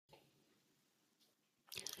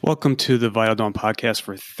Welcome to the Vital Dawn podcast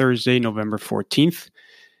for Thursday, November 14th.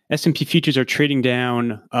 S&P futures are trading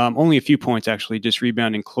down only a few points, actually, just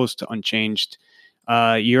rebounding close to unchanged.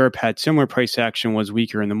 Europe had similar price action, was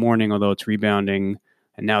weaker in the morning, although it's rebounding,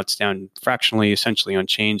 and now it's down fractionally, essentially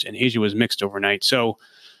unchanged, and Asia was mixed overnight. So,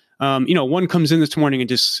 one comes in this morning and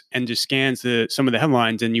just scans some of the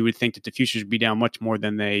headlines, and you would think that the futures would be down much more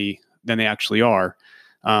than they actually are.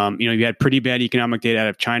 You had pretty bad economic data out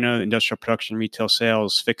of China, industrial production, retail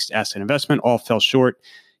sales, fixed asset investment, all fell short.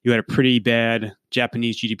 You had a pretty bad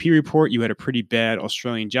Japanese GDP report. You had a pretty bad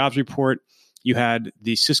Australian jobs report. You had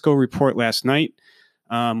the Cisco report last night,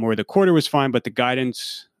 where the quarter was fine, but the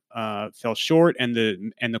guidance fell short, and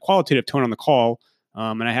the qualitative tone on the call.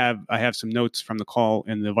 And I have some notes from the call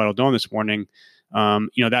in the Vital Dawn this morning.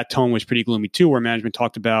 That tone was pretty gloomy too, where management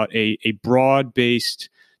talked about a broad-based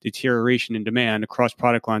deterioration in demand across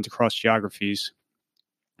product lines, across geographies.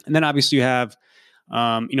 And then obviously you have,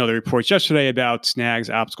 the reports yesterday about snags,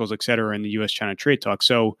 obstacles, et cetera, in the U.S.-China trade talk.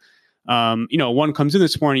 So, one comes in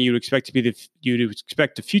this morning, you'd expect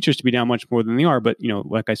the futures to be down much more than they are. But,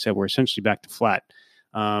 like I said, we're essentially back to flat.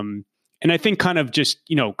 And I think kind of just,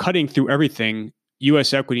 cutting through everything,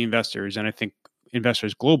 U.S. equity investors, and I think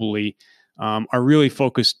investors globally, are really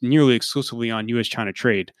focused nearly exclusively on U.S.-China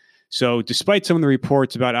trade. So despite some of the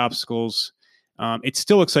reports about obstacles, it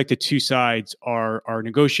still looks like the two sides are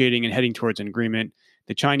negotiating and heading towards an agreement.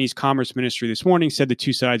 The Chinese Commerce Ministry this morning said the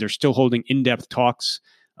two sides are still holding in-depth talks.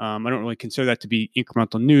 I don't really consider that to be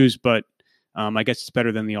incremental news, but I guess it's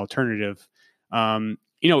better than the alternative.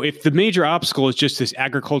 If the major obstacle is just this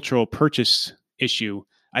agricultural purchase issue,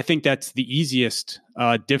 I think that's the easiest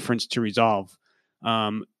difference to resolve.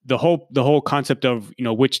 The whole concept of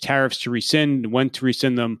which tariffs to rescind, when to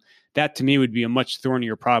rescind them, that to me would be a much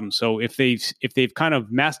thornier problem. So if they've kind of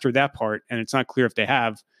mastered that part, and it's not clear if they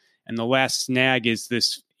have, and the last snag is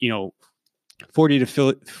this $40 to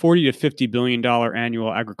 $50 billion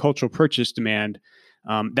annual agricultural purchase demand,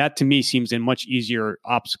 that to me seems a much easier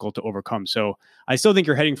obstacle to overcome. So I still think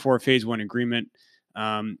you're heading for a phase one agreement.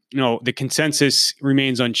 The consensus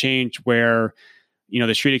remains unchanged, where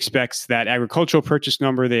the street expects that agricultural purchase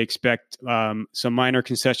number. They expect some minor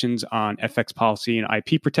concessions on FX policy and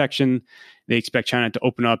IP protection. They expect China to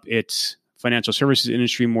open up its financial services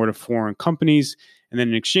industry more to foreign companies. And then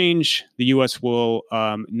in exchange, the U.S. will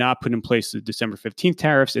not put in place the December 15th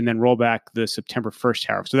tariffs and then roll back the September 1st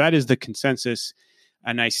tariff. So that is the consensus.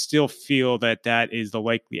 And I still feel that is the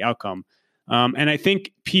likely outcome. And I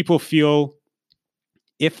think people feel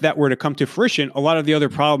if that were to come to fruition, a lot of the other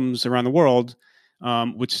problems around the world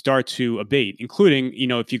would start to abate, including,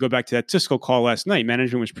 if you go back to that Cisco call last night,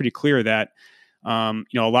 management was pretty clear that, a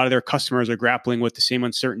lot of their customers are grappling with the same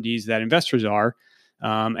uncertainties that investors are.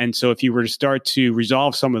 And so if you were to start to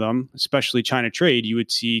resolve some of them, especially China trade, you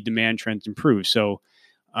would see demand trends improve. So,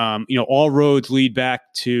 all roads lead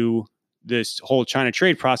back to this whole China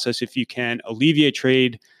trade process. If you can alleviate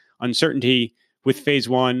trade uncertainty with phase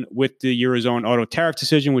one, with the Eurozone auto tariff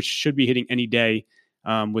decision, which should be hitting any day,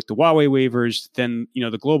 with the Huawei waivers, then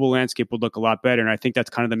the global landscape would look a lot better. And I think that's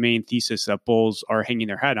kind of the main thesis that bulls are hanging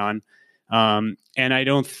their hat on. And I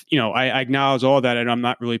don't, I acknowledge all that, and I'm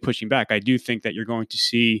not really pushing back. I do think that you're going to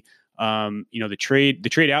see, the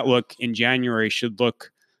trade outlook in January should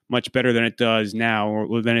look much better than it does now,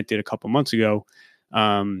 or than it did a couple months ago.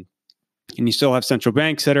 And you still have central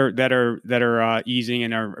banks that are easing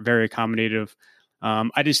and are very accommodative.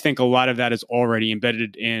 I just think a lot of that is already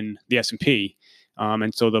embedded in the S&P.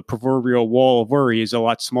 And so the proverbial wall of worry is a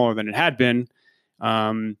lot smaller than it had been.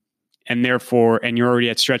 And you're already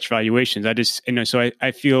at stretch valuations.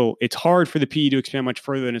 I feel it's hard for the PE to expand much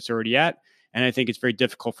further than it's already at. And I think it's very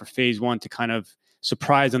difficult for phase one to kind of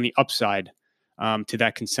surprise on the upside to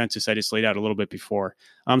that consensus I just laid out a little bit before.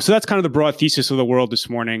 So that's kind of the broad thesis of the world this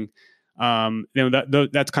morning.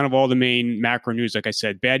 That's kind of all the main macro news. Like I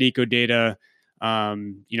said, bad eco data,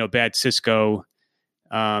 bad Cisco,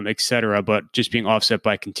 et cetera, but just being offset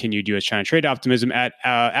by continued U.S.-China trade optimism. At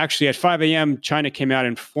 5 a.m., China came out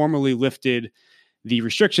and formally lifted the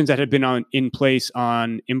restrictions that had been in place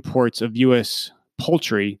on imports of U.S.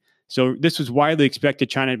 poultry. So this was widely expected.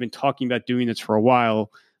 China had been talking about doing this for a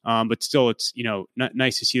while, but still, it's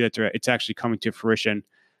nice to see that it's actually coming to fruition.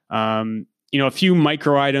 A few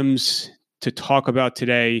micro items to talk about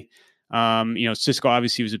today. Cisco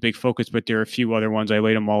obviously was a big focus, but there are a few other ones. I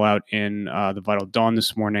laid them all out in the Vital Dawn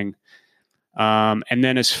this morning. And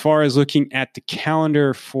then as far as looking at the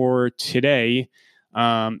calendar for today,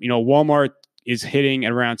 Walmart is hitting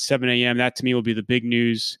at around 7 a.m. That to me will be the big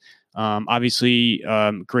news. Obviously,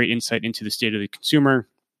 great insight into the state of the consumer.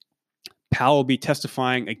 Powell will be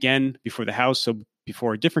testifying again before the House. So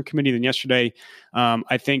before a different committee than yesterday.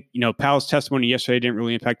 I think, Powell's testimony yesterday didn't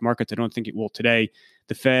really impact markets. I don't think it will today.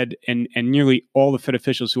 The Fed and nearly all the Fed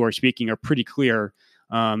officials who are speaking are pretty clear,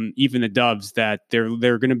 even the doves, that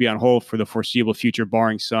they're going to be on hold for the foreseeable future,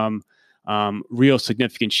 barring some real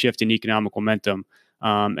significant shift in economic momentum.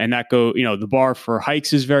 And that the bar for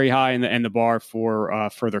hikes is very high, and the bar for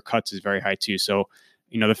further cuts is very high too. So,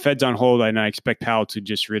 the Fed's on hold, and I expect Powell to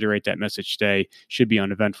just reiterate that message today. Should be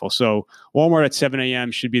uneventful. So Walmart at 7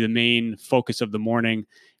 a.m. should be the main focus of the morning.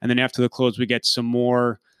 And then after the close, we get some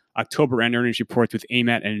more October end earnings reports with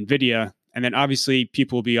AMAT and NVIDIA. And then obviously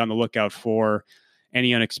people will be on the lookout for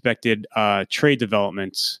any unexpected trade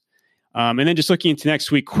developments. And then just looking into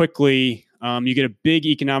next week quickly, you get a big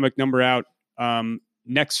economic number out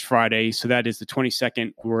next Friday. So that is the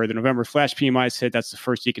 22nd, where the November flash PMIs hit. That's the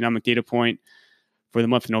first economic data point for the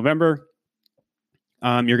month of November.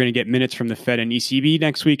 You're going to get minutes from the Fed and ECB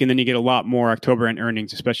next week, and then you get a lot more October end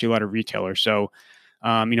earnings, especially a lot of retailers. So,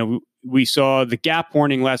 we saw the Gap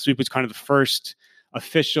warning last week was kind of the first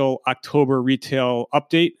official October retail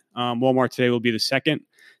update. Walmart today will be the second.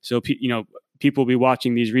 So, people will be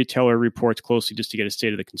watching these retailer reports closely just to get a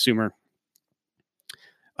state of the consumer.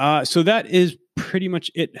 So that is pretty much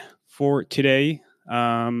it for today.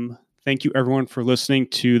 Thank you, everyone, for listening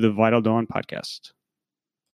to the Vital Dawn podcast.